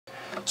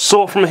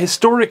So from a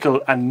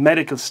historical and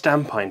medical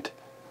standpoint,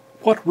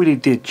 what really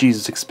did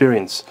Jesus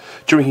experience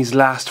during his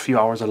last few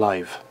hours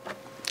alive?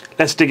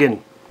 Let's dig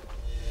in.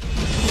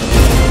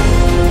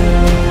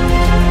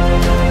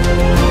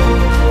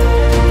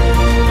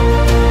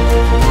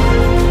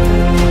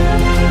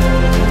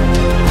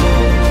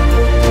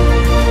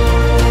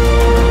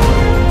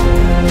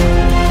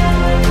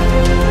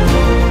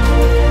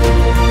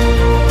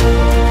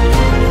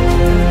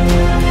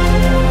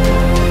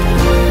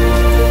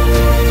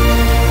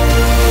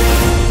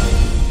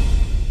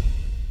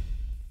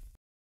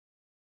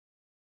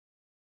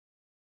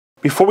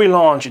 Before we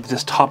launch into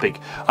this topic,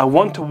 I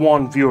want to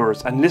warn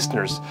viewers and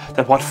listeners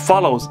that what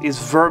follows is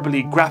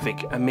verbally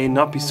graphic and may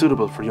not be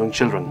suitable for young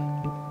children.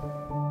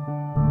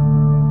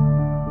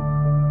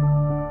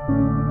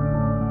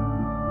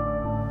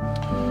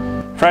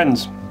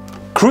 Friends,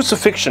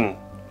 crucifixion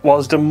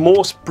was the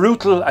most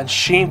brutal and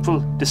shameful,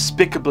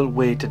 despicable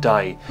way to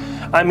die.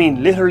 I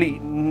mean, literally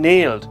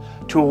nailed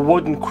to a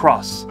wooden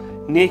cross,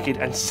 naked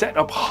and set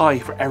up high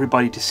for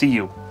everybody to see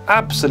you.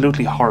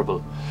 Absolutely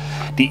horrible.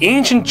 The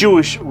ancient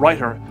Jewish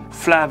writer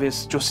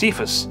Flavius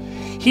Josephus,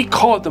 he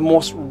called it the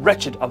most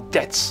wretched of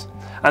deaths,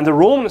 and the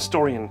Roman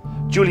historian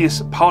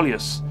Julius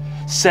Paulus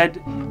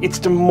said it's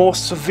the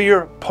most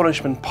severe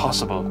punishment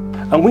possible.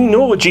 And we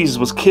know Jesus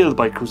was killed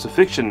by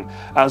crucifixion,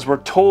 as we're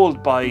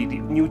told by the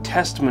New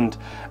Testament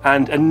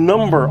and a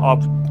number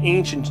of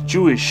ancient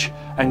Jewish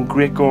and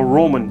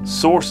Greco-Roman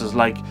sources,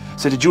 like,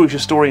 say, the Jewish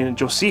historian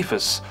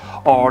Josephus,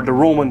 or the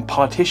Roman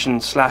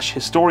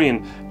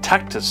politician/historian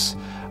Tacitus,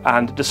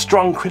 and the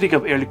strong critic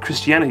of early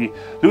Christianity,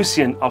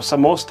 Lucian of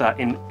Samosata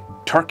in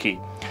Turkey.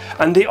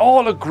 And they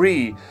all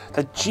agree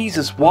that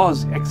Jesus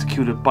was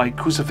executed by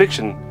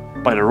crucifixion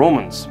by the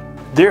Romans.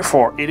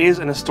 Therefore, it is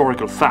an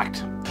historical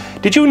fact.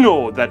 Did you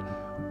know that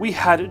we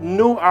had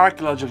no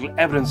archaeological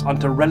evidence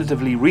until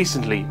relatively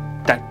recently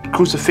that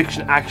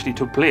crucifixion actually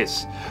took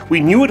place?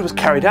 We knew it was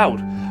carried out,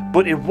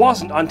 but it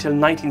wasn't until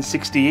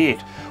 1968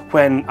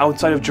 when,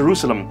 outside of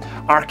Jerusalem,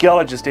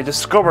 archaeologists, they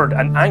discovered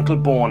an ankle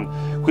bone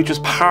which was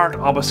part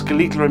of a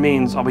skeletal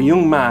remains of a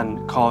young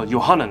man called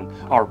Johannan,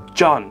 or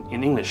John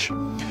in English,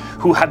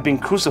 who had been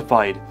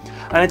crucified.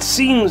 And it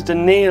seems the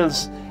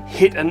nails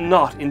hit a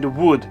knot in the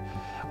wood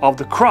of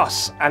the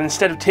cross, and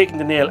instead of taking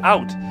the nail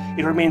out,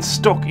 it remained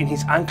stuck in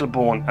his ankle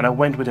bone and it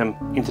went with him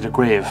into the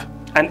grave.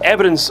 And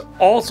evidence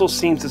also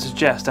seems to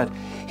suggest that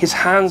his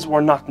hands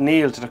were not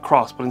nailed to the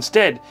cross, but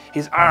instead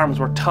his arms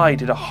were tied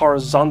to the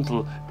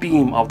horizontal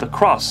beam of the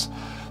cross.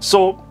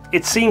 So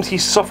it seems he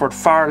suffered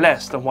far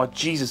less than what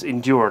Jesus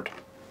endured.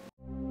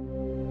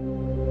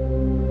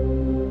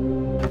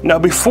 Now,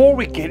 before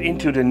we get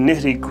into the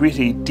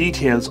nitty-gritty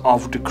details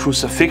of the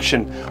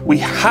crucifixion, we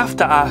have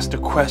to ask the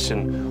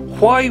question,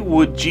 why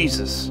would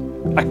Jesus,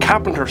 a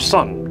carpenter's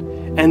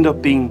son, end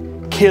up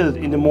being killed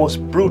in the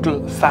most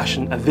brutal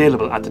fashion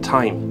available at the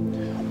time?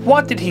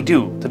 What did he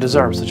do to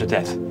deserve such a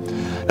death?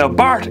 Now,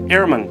 Bart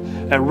Ehrman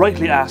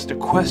rightly asked a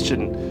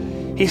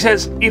question. He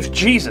says, if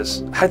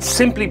Jesus had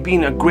simply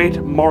been a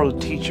great moral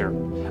teacher,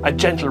 a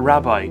gentle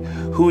rabbi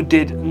who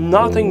did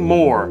nothing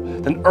more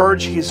than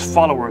urge his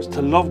followers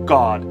to love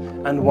God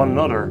and one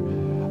another,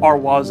 or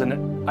was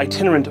an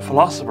itinerant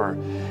philosopher,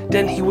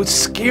 then he would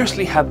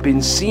scarcely have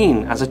been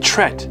seen as a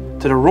threat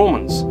to the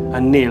Romans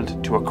and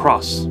nailed to a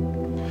cross.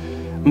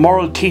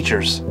 Moral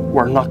teachers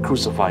were not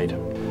crucified.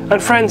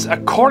 And friends,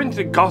 according to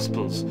the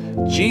Gospels,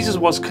 Jesus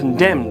was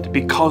condemned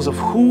because of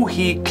who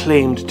he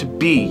claimed to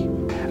be.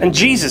 And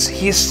Jesus,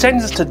 he is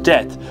sentenced to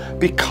death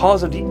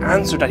because of the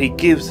answer that he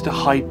gives to the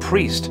high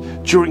priest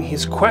during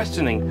his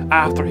questioning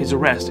after his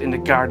arrest in the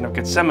Garden of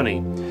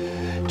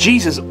Gethsemane.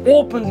 Jesus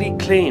openly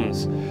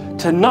claims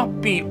to not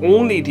be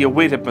only the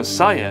awaited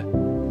Messiah,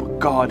 but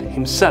God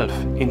himself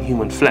in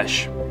human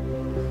flesh.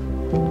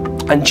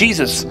 And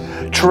Jesus,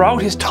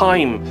 throughout his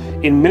time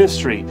in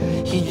ministry,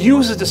 he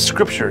uses the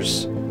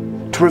scriptures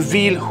to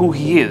reveal who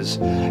he is,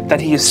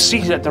 that he is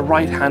seated at the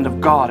right hand of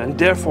God, and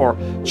therefore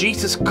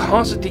Jesus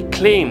constantly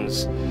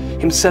claims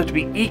himself to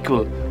be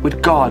equal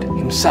with God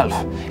himself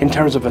in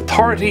terms of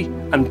authority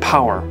and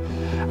power.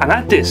 And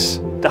at this,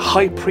 the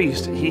high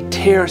priest, he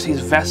tears his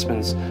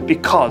vestments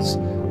because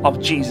of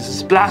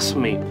Jesus'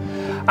 blasphemy.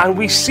 And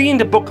we see in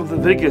the book of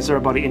Leviticus,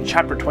 everybody, in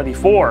chapter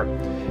 24,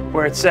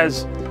 where it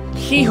says,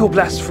 "He who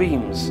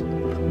blasphemes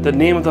the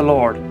name of the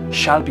Lord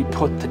shall be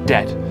put to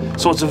death."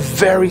 So it's a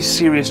very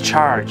serious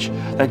charge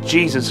that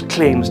Jesus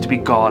claims to be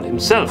God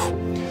himself.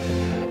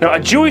 Now, a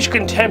Jewish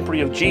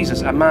contemporary of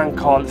Jesus, a man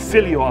called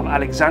Philo of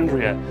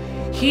Alexandria,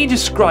 he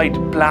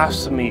described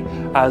blasphemy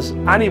as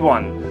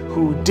anyone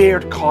who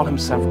dared call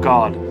himself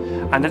God,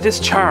 and that this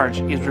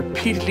charge is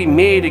repeatedly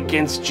made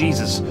against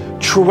Jesus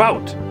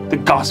throughout the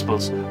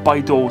Gospels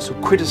by those who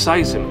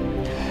criticize him.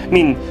 I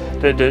mean,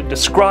 the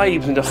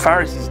scribes and the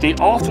Pharisees, they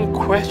often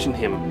question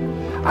him,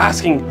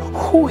 asking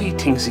who he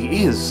thinks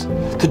he is,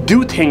 to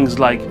do things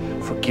like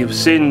forgive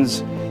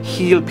sins,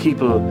 heal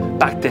people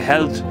back to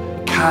health,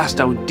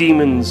 cast out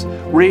demons,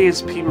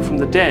 raise people from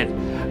the dead.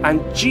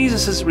 And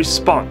Jesus'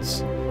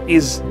 response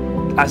is,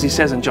 as he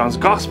says in John's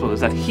Gospel, is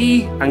that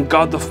he and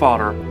God the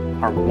Father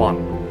are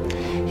one.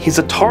 His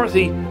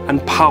authority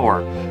and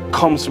power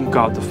comes from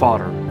God the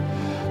Father.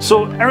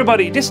 So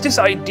everybody, this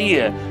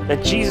idea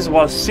that Jesus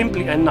was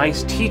simply a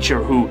nice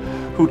teacher who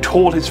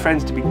told his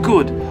friends to be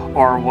good,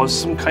 or was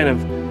some kind of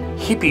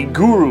hippie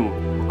guru,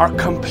 are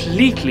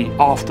completely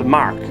off the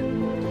mark.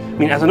 I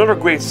mean, as another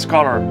great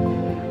scholar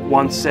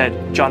once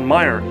said, John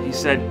Meir, he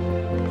said,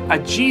 a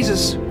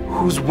Jesus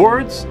whose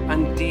words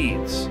and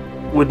deeds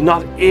would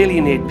not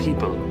alienate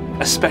people,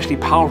 especially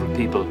powerful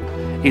people,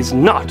 is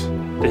not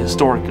the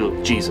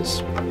historical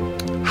Jesus.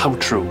 How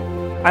true.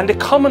 And the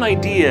common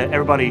idea,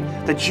 everybody,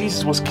 that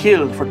Jesus was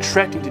killed for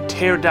threatening to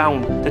tear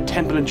down the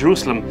temple in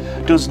Jerusalem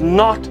does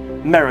not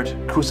merit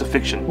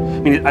crucifixion. I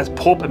mean, as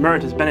Pope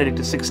Emeritus Benedict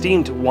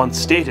XVI once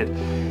stated,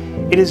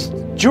 it is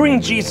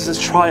during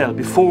Jesus' trial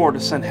before the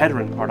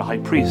Sanhedrin, or the high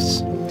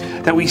priests,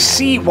 that we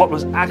see what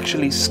was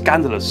actually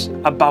scandalous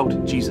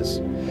about Jesus.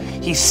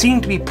 He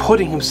seemed to be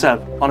putting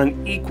himself on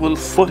an equal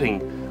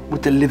footing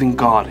with the living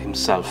God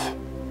himself.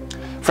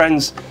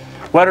 Friends,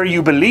 whether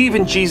you believe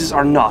in Jesus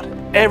or not,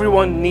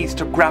 everyone needs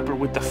to grapple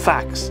with the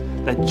facts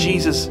that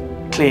Jesus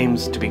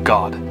claims to be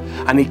God,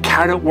 and he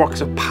carried out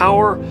works of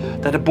power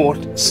that have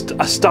both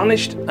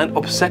astonished and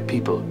upset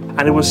people,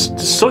 and it was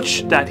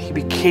such that he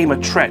became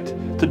a threat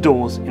to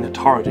those in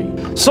authority.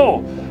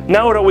 So,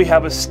 now that we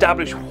have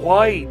established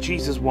why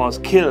Jesus was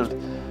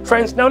killed,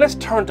 friends, now let's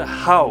turn to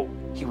how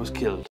he was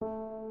killed.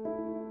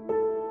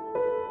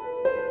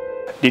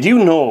 Did you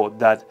know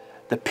that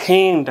the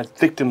pain that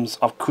victims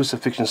of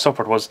crucifixion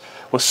suffered was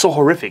so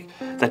horrific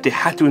that they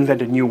had to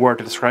invent a new word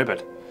to describe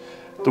it?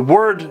 The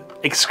word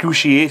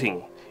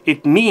excruciating,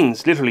 it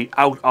means literally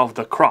out of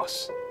the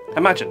cross.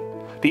 Imagine,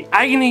 the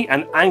agony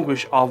and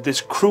anguish of this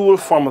cruel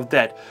form of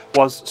death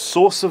was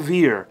so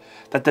severe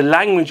that the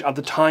language of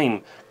the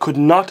time could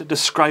not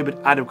describe it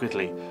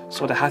adequately,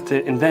 so they had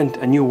to invent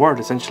a new word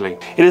essentially.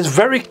 It is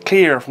very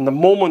clear from the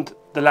moment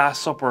the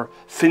Last Supper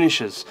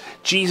finishes,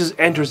 Jesus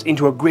enters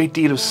into a great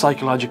deal of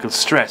psychological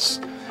stress,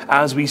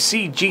 as we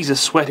see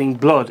Jesus sweating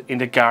blood in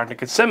the Garden of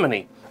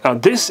Gethsemane. Now,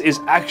 this is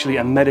actually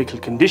a medical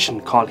condition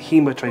called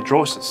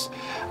hematidrosis,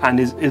 and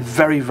is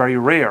very, very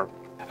rare.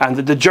 And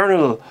the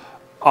Journal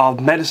of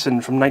Medicine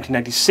from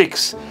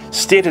 1996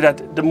 stated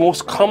that the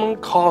most common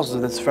causes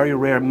of this very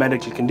rare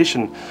medical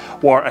condition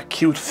were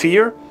acute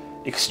fear,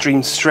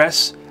 extreme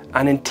stress,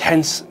 and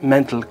intense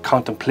mental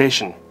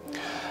contemplation.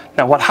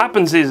 Now, what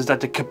happens is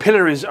that the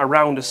capillaries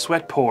around the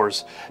sweat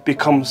pores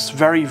becomes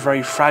very,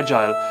 very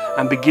fragile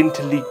and begin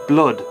to leak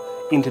blood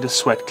into the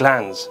sweat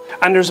glands.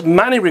 And there's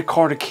many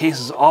recorded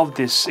cases of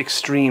this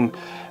extreme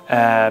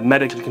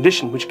medical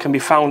condition, which can be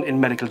found in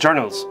medical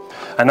journals.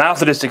 And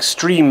after this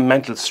extreme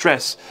mental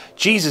stress,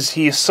 Jesus,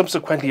 he is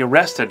subsequently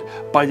arrested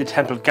by the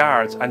temple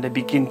guards, and they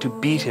begin to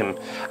beat him.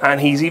 And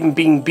he's even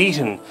being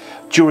beaten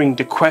during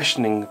the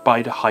questioning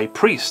by the high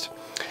priest.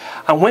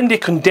 And when they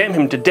condemn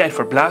him to death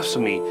for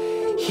blasphemy,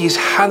 he is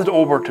handed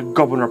over to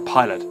Governor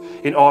Pilate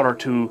in order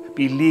to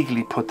be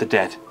legally put to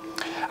death.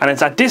 And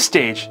it's at this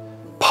stage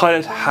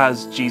Pilate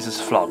has Jesus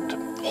flogged,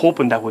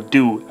 hoping that would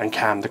do and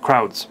calm the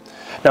crowds.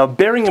 Now,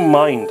 bearing in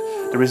mind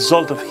the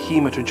result of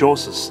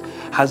hematidrosis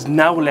has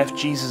now left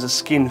Jesus'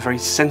 skin very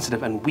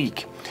sensitive and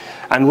weak,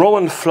 and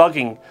Roman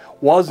flogging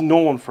was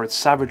known for its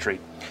savagery.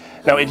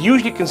 Now, it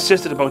usually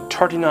consisted about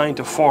 39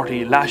 to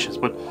 40 lashes,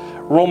 but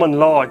Roman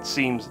law, it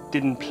seems,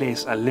 didn't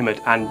place a limit,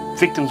 and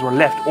victims were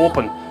left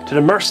open to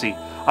the mercy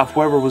of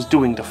whoever was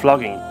doing the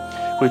flogging,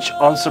 which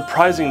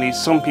unsurprisingly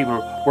some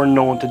people were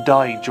known to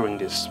die during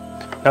this.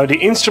 Now, the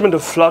instrument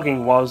of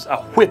flogging was a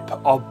whip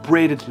of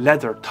braided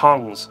leather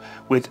tongs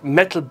with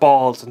metal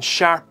balls and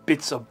sharp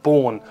bits of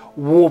bone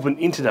woven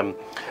into them,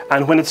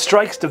 and when it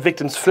strikes the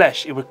victim's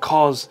flesh, it would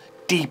cause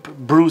deep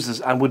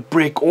bruises and would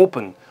break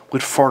open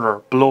with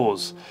further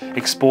blows,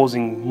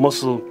 exposing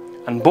muscle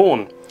and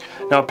bone.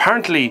 Now,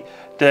 apparently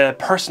the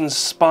person's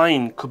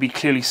spine could be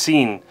clearly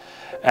seen,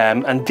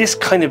 and this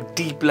kind of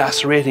deep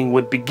lacerating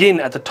would begin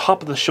at the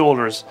top of the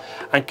shoulders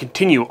and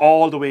continue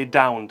all the way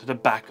down to the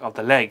back of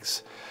the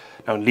legs.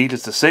 Now,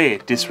 needless to say,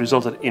 this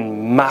resulted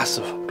in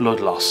massive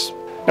blood loss.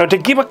 Now, to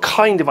give a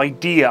kind of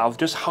idea of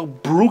just how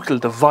brutal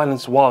the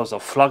violence was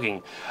of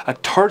flogging, a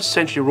 3rd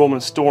century Roman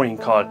historian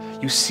called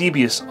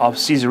Eusebius of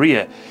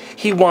Caesarea,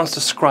 he once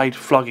described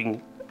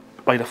flogging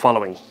by the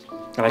following,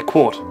 and I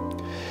quote,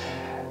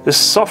 "The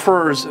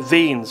sufferer's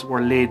veins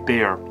were laid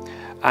bare,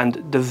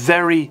 and the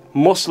very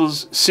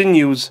muscles,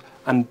 sinews,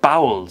 and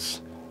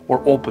bowels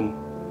were open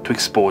to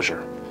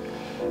exposure."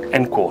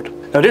 End quote.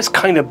 Now, this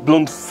kind of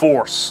blunt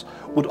force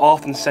would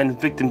often send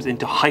victims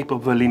into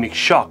hypovolemic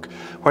shock,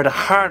 where the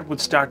heart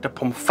would start to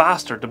pump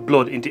faster the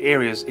blood into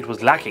areas it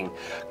was lacking,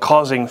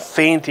 causing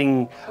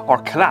fainting or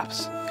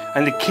collapse.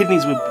 And the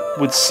kidneys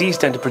would cease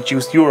then to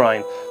produce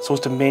urine so as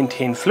to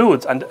maintain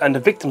fluids, and the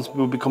victims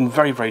would become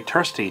very, very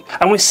thirsty.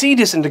 And we see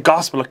this in the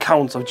gospel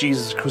accounts of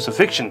Jesus'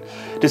 crucifixion,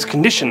 this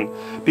condition,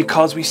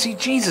 because we see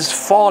Jesus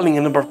falling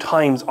a number of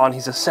times on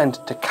his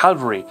ascent to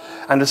Calvary,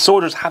 and the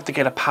soldiers have to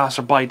get a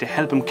passerby to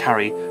help him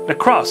carry the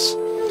cross.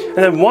 And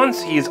then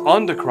once he is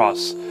on the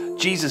cross,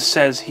 Jesus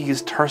says he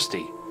is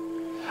thirsty.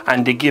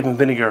 and they gave him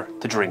vinegar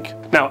to drink.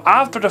 Now,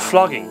 after the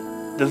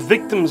flogging, the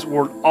victims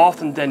would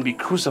often then be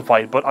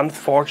crucified, but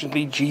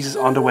unfortunately Jesus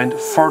underwent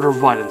further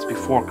violence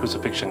before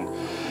crucifixion,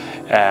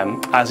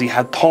 as he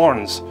had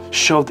thorns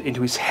shoved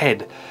into his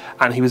head,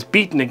 and he was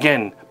beaten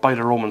again by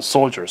the Roman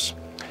soldiers.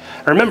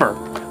 Remember,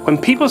 when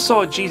people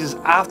saw Jesus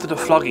after the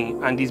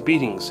flogging and these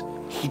beatings,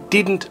 he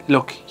didn't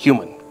look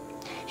human.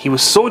 He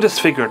was so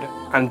disfigured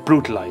and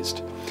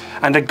brutalized.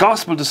 And the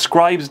gospel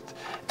describes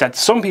that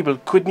some people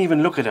couldn't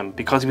even look at him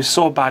because he was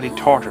so badly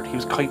tortured. He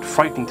was quite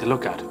frightening to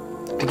look at,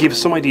 to give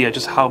some idea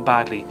just how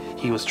badly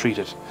he was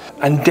treated.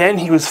 And then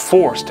he was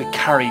forced to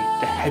carry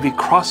the heavy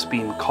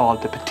crossbeam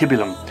called the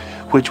patibulum,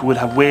 which would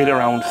have weighed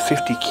around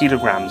 50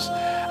 kilograms.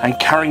 And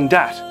carrying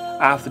that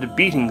after the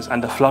beatings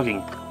and the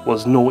flogging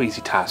was no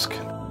easy task.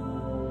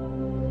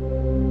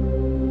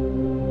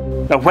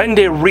 Now, when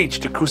they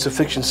reached the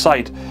crucifixion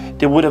site,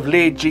 they would have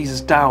laid Jesus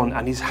down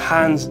and his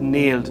hands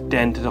nailed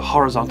then to the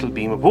horizontal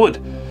beam of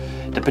wood,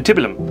 the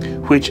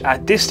patibulum, which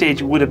at this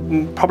stage would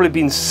have probably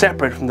been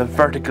separate from the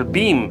vertical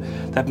beam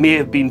that may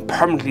have been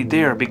permanently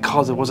there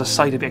because it was a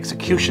site of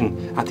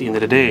execution at the end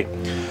of the day.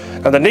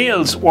 Now, the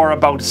nails were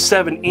about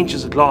 7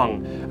 inches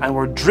long and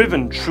were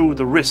driven through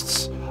the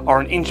wrists or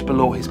an inch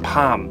below his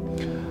palm.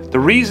 The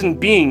reason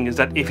being is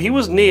that if he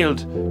was nailed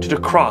to the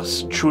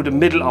cross through the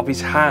middle of his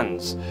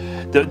hands,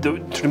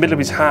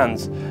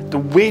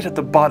 the weight of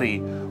the body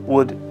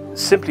would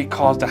simply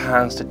cause the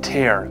hands to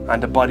tear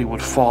and the body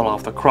would fall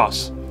off the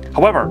cross.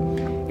 However,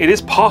 it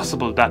is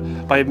possible that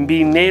by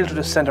being nailed to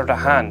the center of the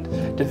hand,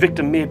 the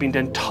victim may have been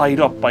then tied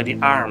up by the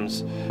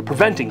arms,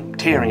 preventing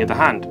tearing of the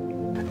hand.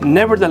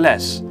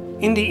 Nevertheless,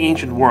 in the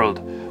ancient world,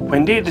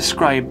 when they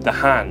described the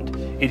hand,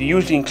 it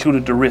usually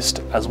included the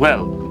wrist as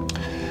well.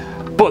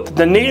 But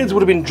the nails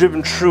would have been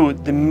driven through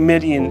the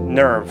median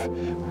nerve,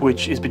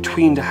 which is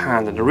between the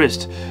hand and the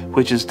wrist,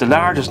 which is the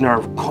largest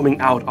nerve coming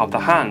out of the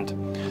hand.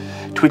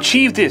 To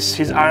achieve this,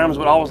 his arms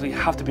would obviously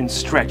have to have been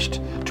stretched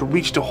to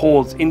reach the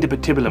holes in the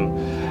patibulum,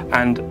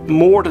 and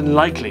more than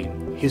likely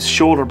his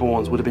shoulder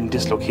bones would have been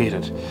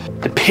dislocated,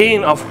 the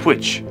pain of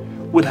which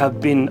would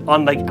have been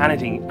unlike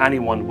anything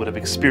anyone would have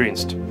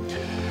experienced.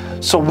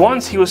 So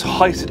once he was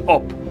hoisted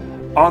up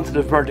onto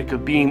the vertical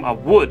beam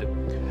of wood,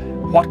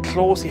 what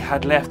clothes he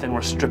had left then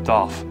were stripped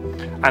off,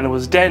 and it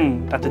was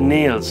then that the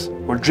nails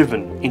were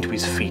driven into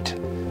his feet.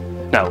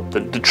 Now,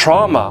 the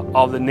trauma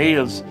of the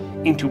nails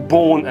into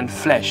bone and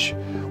flesh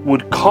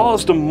would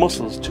cause the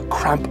muscles to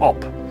cramp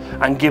up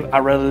and give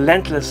a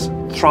relentless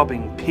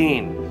throbbing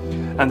pain,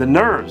 and the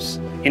nerves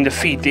in the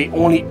feet, they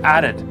only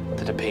added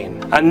to the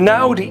pain. And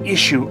now the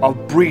issue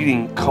of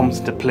breathing comes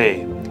into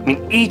play. I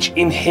mean, each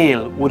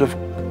inhale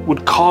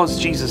would cause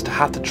Jesus to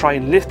have to try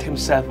and lift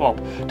himself up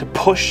to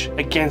push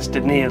against the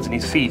nails in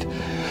his feet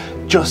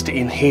just to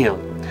inhale.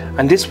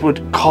 And this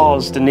would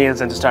cause the nails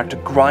then to start to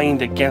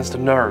grind against the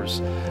nerves.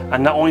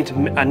 And not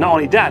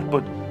only that,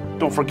 but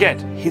don't forget,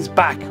 his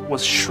back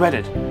was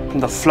shredded from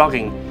the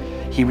flogging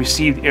he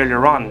received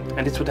earlier on,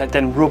 and this would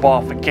then rub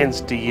off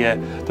against the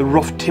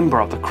rough timber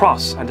of the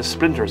cross and the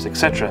splinters,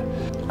 etc.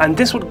 And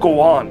this would go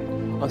on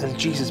until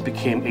Jesus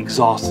became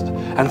exhausted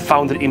and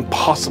found it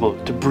impossible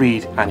to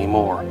breathe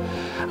anymore.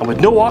 And with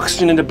no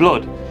oxygen in the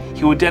blood,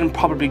 he would then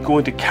probably go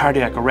into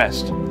cardiac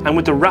arrest. And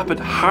with the rapid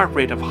heart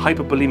rate of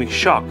hypovolemic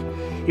shock,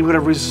 it would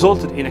have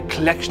resulted in a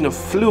collection of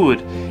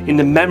fluid in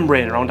the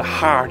membrane around the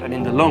heart and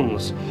in the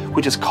lungs,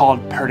 which is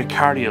called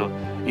pericardial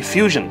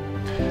effusion.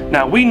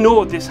 Now, we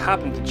know this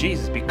happened to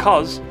Jesus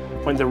because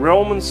when the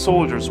Roman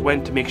soldiers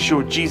went to make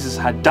sure Jesus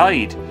had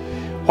died,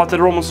 what did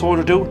the Roman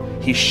soldier do?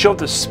 He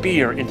shoved a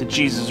spear into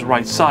Jesus'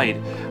 right side,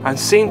 and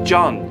St.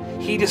 John,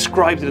 he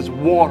described it as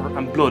water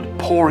and blood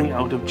pouring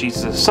out of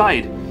Jesus'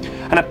 side.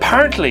 And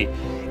apparently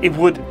it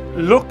would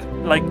look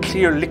like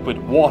clear liquid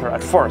water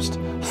at first,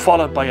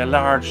 followed by a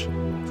large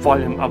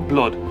volume of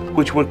blood,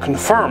 which would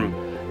confirm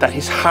that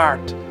his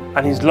heart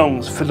and his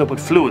lungs filled up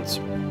with fluids.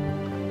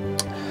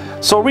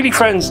 So really,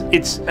 friends,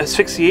 it's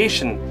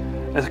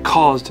asphyxiation that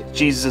caused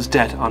Jesus'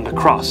 death on the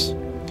cross.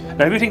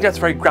 Now, if you think that's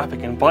very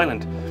graphic and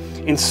violent,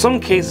 in some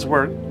cases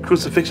where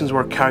crucifixions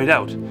were carried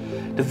out,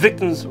 the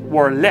victims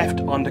were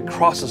left on the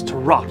crosses to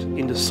rot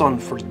in the sun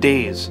for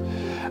days,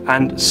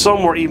 and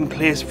some were even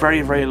placed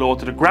very, very low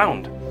to the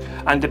ground,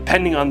 and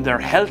depending on their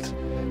health,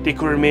 they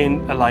could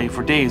remain alive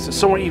for days.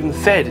 Some were even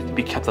fed to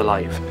be kept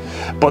alive.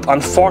 But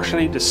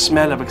unfortunately, the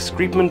smell of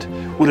excrement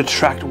would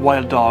attract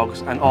wild dogs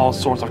and all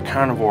sorts of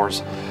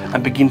carnivores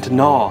and begin to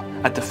gnaw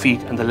at the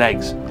feet and the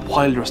legs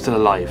while they're still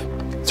alive.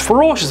 It's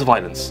ferocious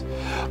violence.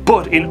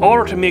 But in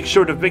order to make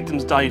sure the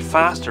victims died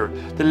faster,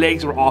 the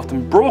legs were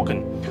often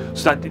broken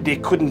so that they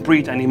couldn't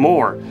breathe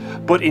anymore.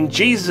 But in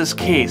Jesus'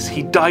 case,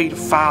 he died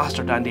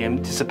faster than they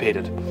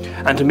anticipated.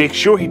 And to make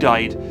sure he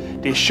died,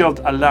 they shoved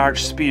a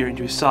large spear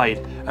into his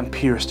side and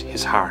pierced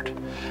his heart.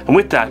 And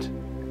with that,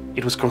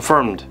 it was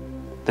confirmed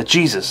that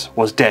Jesus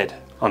was dead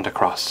on the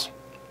cross.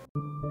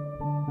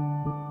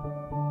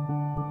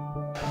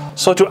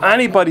 So to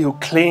anybody who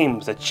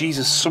claims that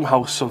Jesus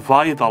somehow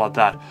survived all of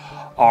that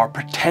or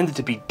pretended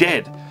to be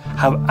dead,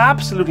 have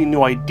absolutely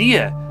no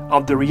idea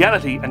of the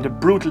reality and the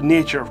brutal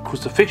nature of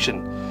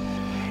crucifixion.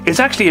 It's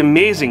actually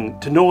amazing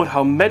to note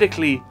how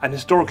medically and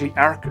historically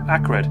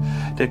accurate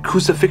the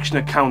crucifixion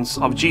accounts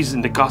of Jesus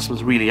in the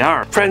Gospels really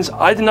are. Friends,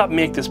 I did not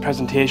make this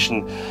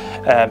presentation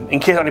in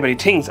case anybody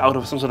thinks out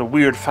of some sort of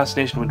weird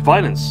fascination with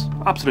violence.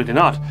 Absolutely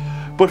not.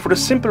 But for the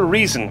simple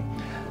reason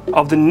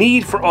of the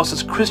need for us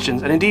as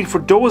Christians, and indeed for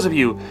those of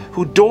you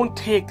who don't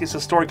take this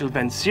historical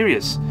event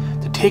serious,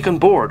 to take on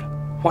board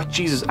what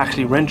Jesus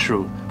actually went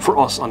through for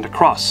us on the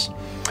cross.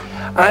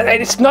 And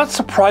it's not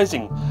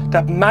surprising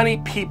that many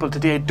people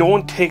today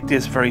don't take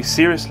this very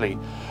seriously,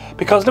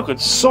 because look, at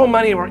so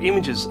many of our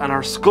images and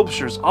our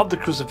sculptures of the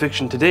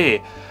crucifixion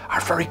today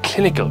are very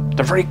clinical,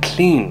 they're very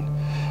clean,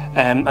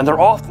 and they're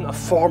often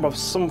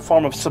some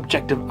form of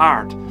subjective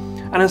art.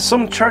 And in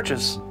some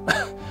churches,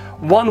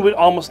 one would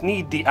almost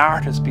need the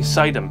artist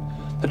beside them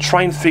to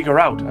try and figure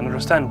out and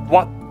understand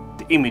what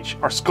the image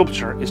or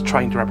sculpture is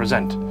trying to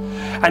represent.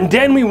 And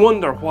then we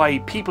wonder why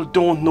people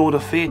don't know the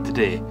faith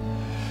today.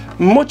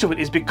 Much of it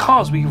is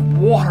because we've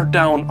watered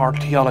down our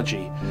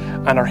theology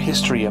and our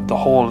history of the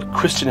whole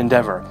Christian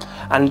endeavour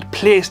and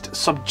placed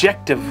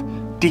subjective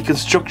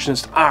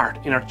deconstructionist art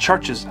in our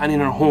churches and in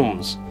our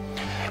homes.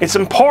 It's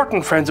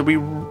important, friends, that we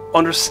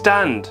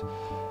understand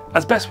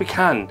as best we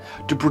can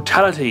the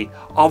brutality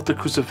of the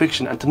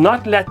crucifixion and to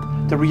not let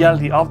the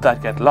reality of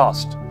that get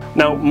lost.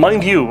 Now,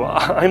 mind you,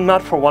 I'm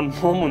not for one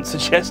moment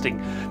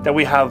suggesting that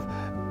we have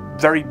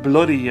very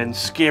bloody and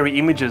scary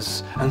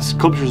images and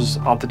sculptures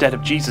of the death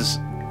of Jesus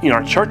in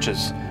our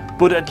churches,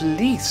 but at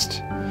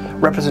least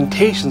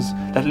representations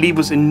that leave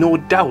us in no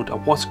doubt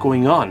of what's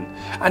going on,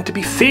 and to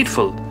be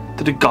faithful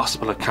to the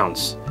gospel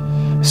accounts.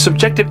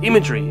 Subjective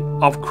imagery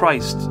of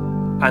Christ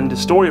and the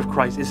story of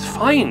Christ is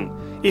fine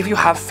if you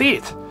have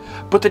faith,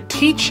 but to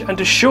teach and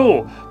to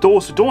show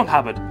those who don't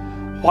have it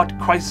what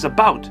Christ is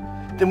about,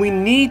 then we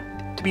need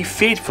to be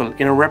faithful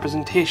in our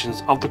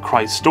representations of the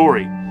Christ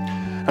story.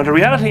 Now, the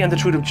reality and the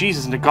truth of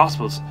Jesus in the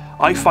Gospels,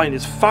 I find,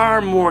 is far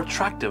more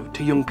attractive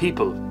to young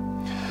people.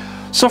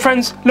 So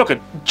friends, look,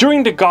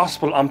 during the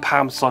Gospel on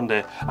Palm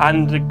Sunday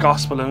and the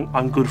Gospel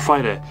on Good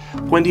Friday,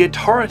 when the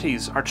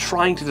authorities are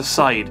trying to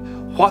decide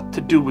what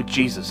to do with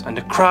Jesus and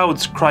the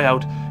crowds cry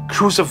out,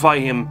 "Crucify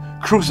him,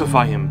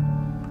 crucify him,"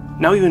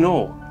 now you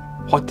know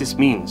what this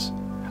means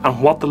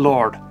and what the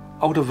Lord,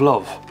 out of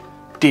love,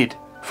 did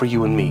for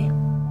you and me.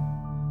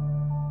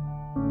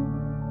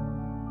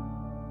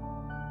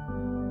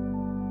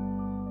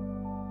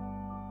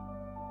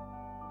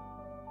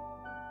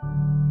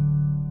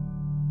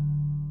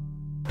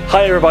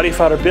 Hi everybody,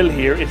 Father Bill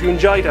here. If you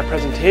enjoyed that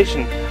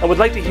presentation and would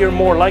like to hear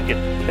more like it,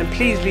 then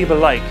please leave a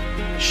like,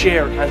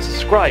 share and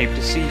subscribe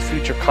to see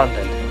future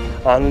content.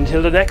 And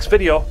until the next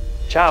video,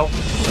 ciao.